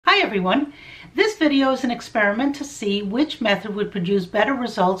Hi everyone! This video is an experiment to see which method would produce better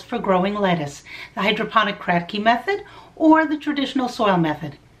results for growing lettuce, the hydroponic Kratky method or the traditional soil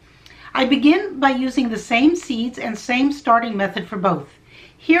method. I begin by using the same seeds and same starting method for both.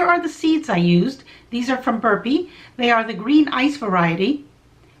 Here are the seeds I used. These are from Burpee. They are the green ice variety.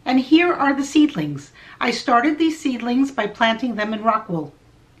 And here are the seedlings. I started these seedlings by planting them in rock wool.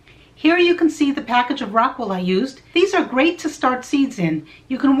 Here you can see the package of rock wool I used. These are great to start seeds in.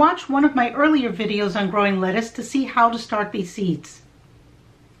 You can watch one of my earlier videos on growing lettuce to see how to start these seeds.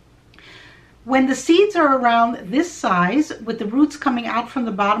 When the seeds are around this size, with the roots coming out from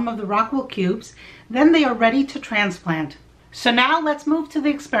the bottom of the rock wool cubes, then they are ready to transplant. So now let's move to the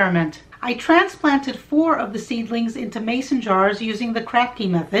experiment. I transplanted 4 of the seedlings into mason jars using the Kratky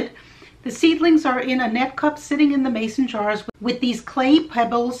method. The seedlings are in a net cup sitting in the mason jars with these clay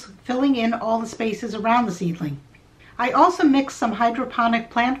pebbles filling in all the spaces around the seedling. I also mixed some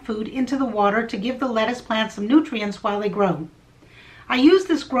hydroponic plant food into the water to give the lettuce plants some nutrients while they grow. I use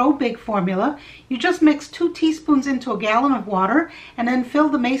this Grow Big formula. You just mix 2 teaspoons into a gallon of water and then fill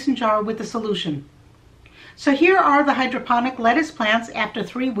the mason jar with the solution. So here are the hydroponic lettuce plants after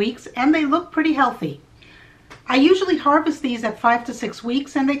 3 weeks, and they look pretty healthy. I usually harvest these at 5 to 6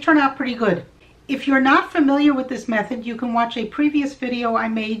 weeks and they turn out pretty good. If you're not familiar with this method, you can watch a previous video I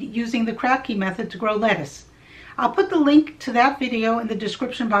made using the Kratky method to grow lettuce. I'll put the link to that video in the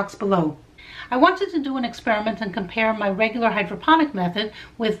description box below. I wanted to do an experiment and compare my regular hydroponic method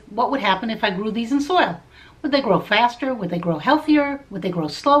with what would happen if I grew these in soil. Would they grow faster? Would they grow healthier? Would they grow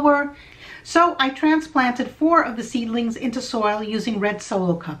slower? So I transplanted 4 of the seedlings into soil using red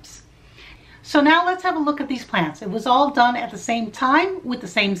solo cups. So now let's have a look at these plants. It was all done at the same time with the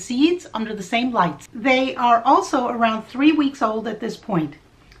same seeds under the same lights. They are also around 3 weeks old at this point.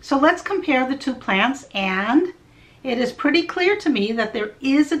 So let's compare the 2 plants, and it is pretty clear to me that there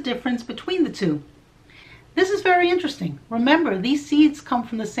is a difference between the 2. This is very interesting. Remember, these seeds come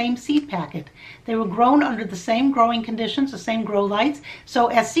from the same seed packet. They were grown under the same growing conditions, the same grow lights. So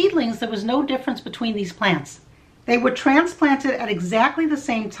as seedlings, there was no difference between these plants. They were transplanted at exactly the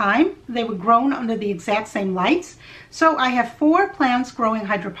same time. They were grown under the exact same lights. So I have 4 plants growing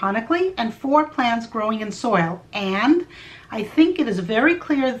hydroponically and 4 plants growing in soil. And I think it is very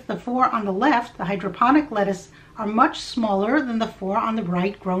clear that the 4 on the left, the hydroponic lettuce, are much smaller than the 4 on the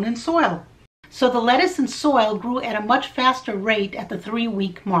right grown in soil. So the lettuce in soil grew at a much faster rate at the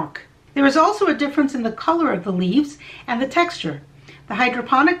 3-week mark. There is also a difference in the color of the leaves and the texture. The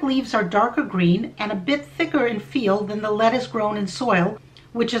hydroponic leaves are darker green and a bit thicker in feel than the lettuce grown in soil,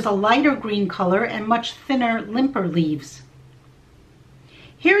 which is a lighter green color and much thinner, limper leaves.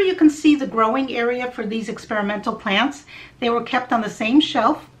 Here you can see the growing area for these experimental plants. They were kept on the same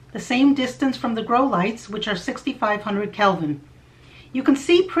shelf, the same distance from the grow lights, which are 6,500 Kelvin. You can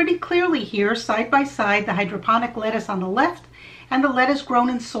see pretty clearly here, side by side, the hydroponic lettuce on the left and the lettuce grown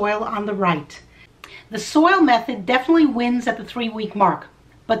in soil on the right. The soil method definitely wins at the 3-week mark,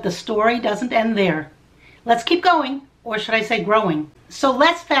 but the story doesn't end there. Let's keep going, or should I say growing. So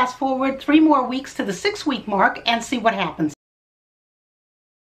let's fast forward 3 more weeks to the 6-week mark and see what happens.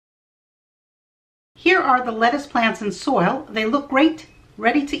 Here are the lettuce plants in soil. They look great,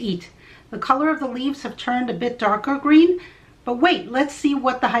 ready to eat. The color of the leaves have turned a bit darker green, but wait, let's see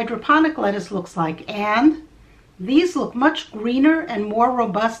what the hydroponic lettuce looks like. And these look much greener and more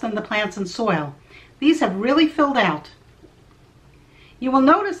robust than the plants in soil. These have really filled out. You will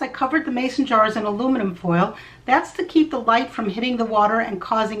notice I covered the mason jars in aluminum foil. That's to keep the light from hitting the water and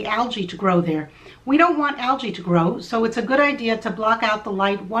causing algae to grow there. We don't want algae to grow, so it's a good idea to block out the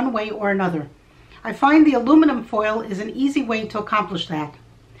light one way or another. I find the aluminum foil is an easy way to accomplish that.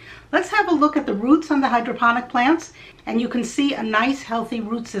 Let's have a look at the roots on the hydroponic plants, and you can see a nice healthy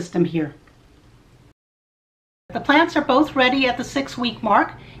root system here. The plants are both ready at the 6-week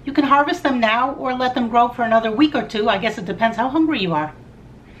mark. You can harvest them now or let them grow for another week or 2. I guess it depends how hungry you are.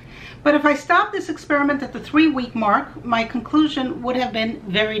 But if I stopped this experiment at the 3-week mark, my conclusion would have been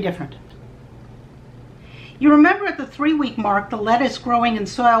very different. You remember at the 3-week mark, the lettuce growing in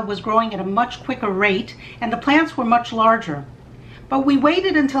soil was growing at a much quicker rate and the plants were much larger. But we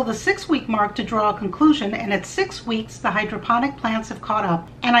waited until the 6-week mark to draw a conclusion, and at 6 weeks the hydroponic plants have caught up,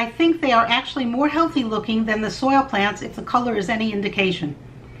 and I think they are actually more healthy looking than the soil plants if the color is any indication.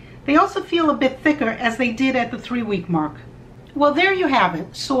 They also feel a bit thicker as they did at the 3-week mark. Well, there you have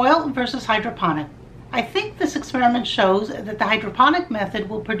it, soil versus hydroponic. I think this experiment shows that the hydroponic method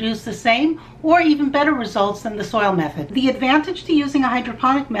will produce the same or even better results than the soil method. The advantage to using a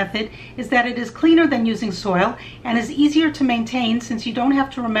hydroponic method is that it is cleaner than using soil and is easier to maintain since you don't have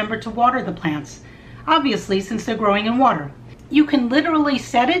to remember to water the plants, obviously since they're growing in water. you can literally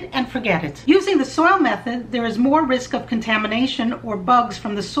set it and forget it. Using the soil method, there is more risk of contamination or bugs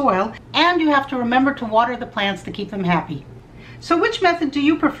from the soil, and you have to remember to water the plants to keep them happy. So which method do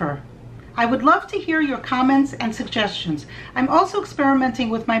you prefer? I would love to hear your comments and suggestions. I'm also experimenting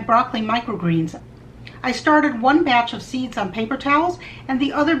with my broccoli microgreens. I started one batch of seeds on paper towels and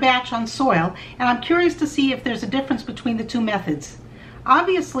the other batch on soil, and I'm curious to see if there's a difference between the two methods.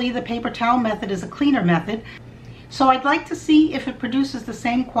 Obviously, the paper towel method is a cleaner method, so I'd like to see if it produces the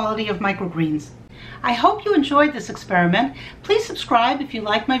same quality of microgreens. I hope you enjoyed this experiment. Please subscribe if you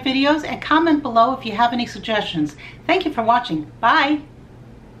like my videos and comment below if you have any suggestions. Thank you for watching. Bye!